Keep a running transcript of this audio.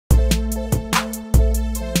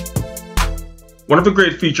One of the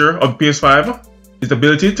great features of the PS5 is the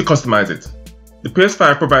ability to customize it. The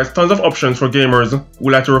PS5 provides tons of options for gamers who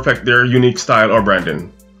like to reflect their unique style or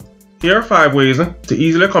branding. Here are 5 ways to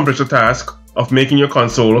easily accomplish the task of making your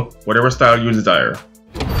console whatever style you desire.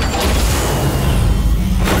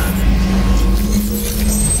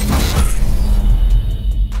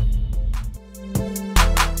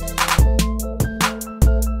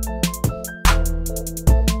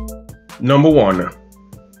 Number 1.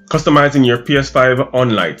 Customizing your PS5 on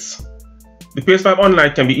lights. The PS5 on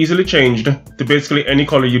light can be easily changed to basically any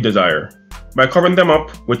color you desire by covering them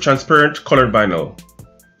up with transparent colored vinyl.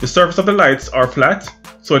 The surface of the lights are flat,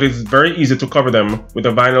 so it is very easy to cover them with a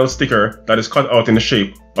vinyl sticker that is cut out in the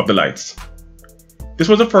shape of the lights. This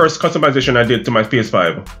was the first customization I did to my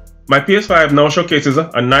PS5. My PS5 now showcases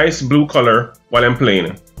a nice blue color while I'm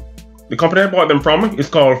playing. The company I bought them from is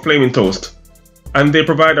called Flaming Toast, and they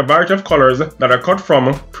provide a variety of colors that are cut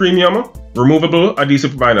from premium, removable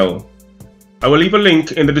adhesive vinyl. I will leave a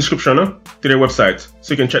link in the description to their website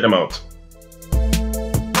so you can check them out.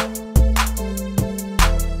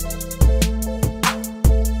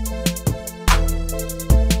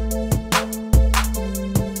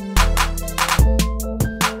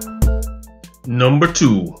 Number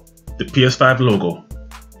 2. The PS5 logo.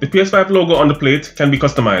 The PS5 logo on the plate can be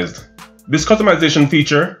customized. This customization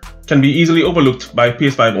feature can be easily overlooked by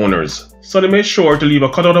PS5 owners, so they made sure to leave a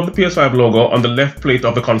cutout of the PS5 logo on the left plate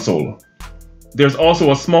of the console. There's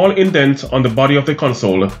also a small indent on the body of the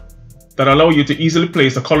console that allows you to easily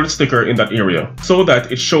place a colored sticker in that area so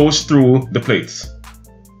that it shows through the plates.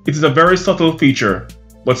 It is a very subtle feature,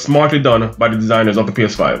 but smartly done by the designers of the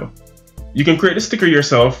PS5. You can create the sticker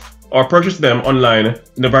yourself or purchase them online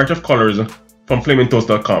in a variety of colors from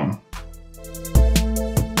flamingtoast.com.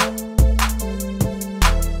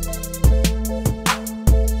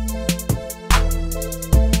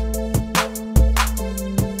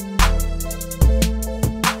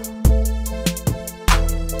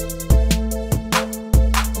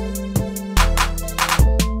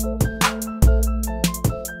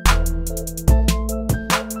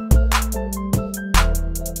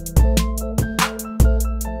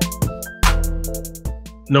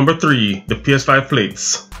 Number 3. The PS5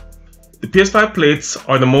 plates. The PS5 plates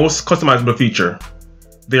are the most customizable feature.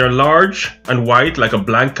 They are large and white like a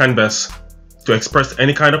blank canvas to express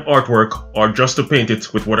any kind of artwork or just to paint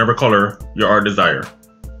it with whatever color your art desire.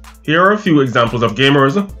 Here are a few examples of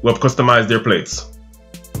gamers who have customized their plates.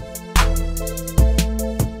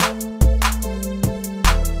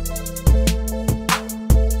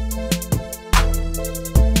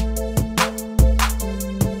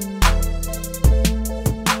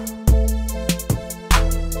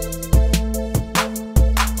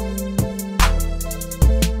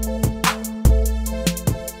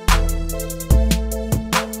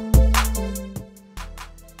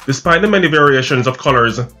 Despite the many variations of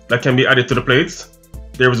colors that can be added to the plates,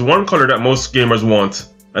 there is one color that most gamers want,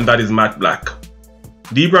 and that is matte black.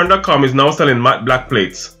 dbrand.com is now selling matte black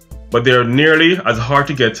plates, but they are nearly as hard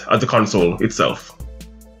to get as the console itself.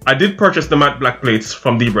 I did purchase the matte black plates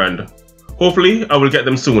from dbrand. Hopefully I will get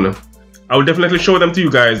them soon. I will definitely show them to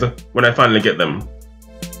you guys when I finally get them.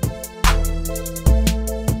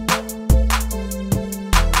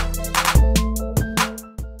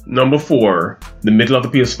 Number 4. The middle of the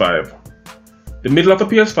PS5. The middle of the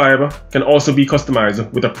PS5 can also be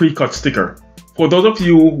customized with a pre-cut sticker. For those of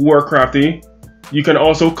you who are crafty, you can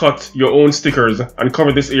also cut your own stickers and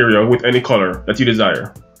cover this area with any color that you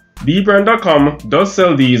desire. dbrand.com does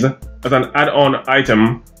sell these as an add-on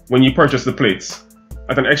item when you purchase the plates,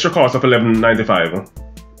 at an extra cost of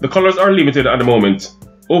 $11.95. The colors are limited at the moment.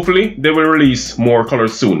 Hopefully they will release more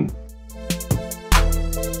colors soon.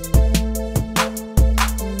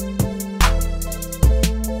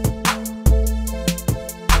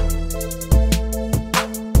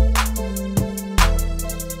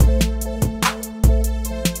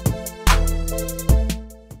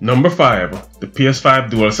 Number 5. The PS5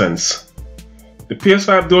 DUALSENSE. The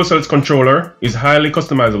PS5 DualSense controller is highly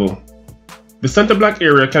customizable. The center black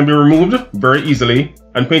area can be removed very easily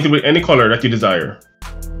and painted with any color that you desire.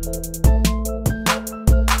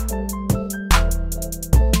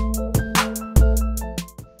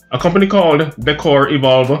 A company called Decor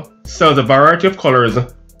Evolve sells a variety of colors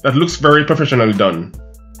that looks very professionally done.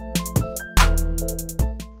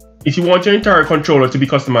 If you want your entire controller to be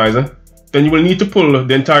customized, then you will need to pull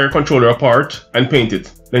the entire controller apart and paint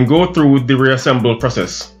it, then go through the reassemble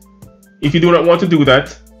process. If you do not want to do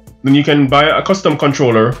that, then you can buy a custom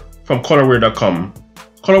controller from colorware.com.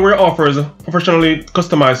 Colorware offers professionally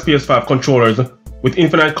customized PS5 controllers with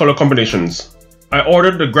infinite color combinations, I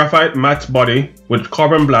ordered the graphite matte body with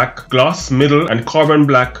carbon black gloss middle and carbon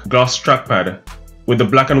black gloss trackpad with the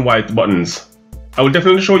black and white buttons. I will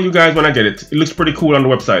definitely show you guys when I get it. It looks pretty cool on the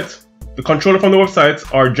website. The controller from the website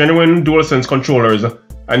are genuine DualSense controllers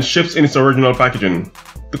and ships in its original packaging.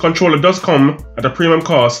 The controller does come at a premium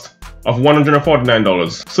cost of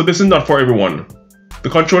 $149, so this is not for everyone. The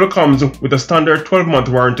controller comes with a standard 12-month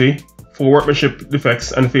warranty for workmanship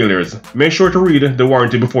defects and failures. Make sure to read the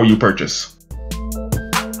warranty before you purchase.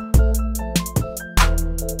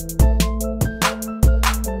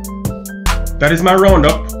 That is my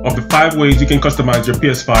roundup of the 5 ways you can customize your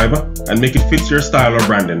PS5 and make it fit your style or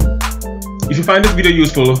branding. If you find this video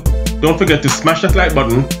useful, don't forget to smash that like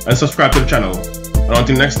button and subscribe to the channel. And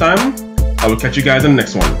until next time, I will catch you guys in the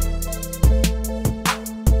next one.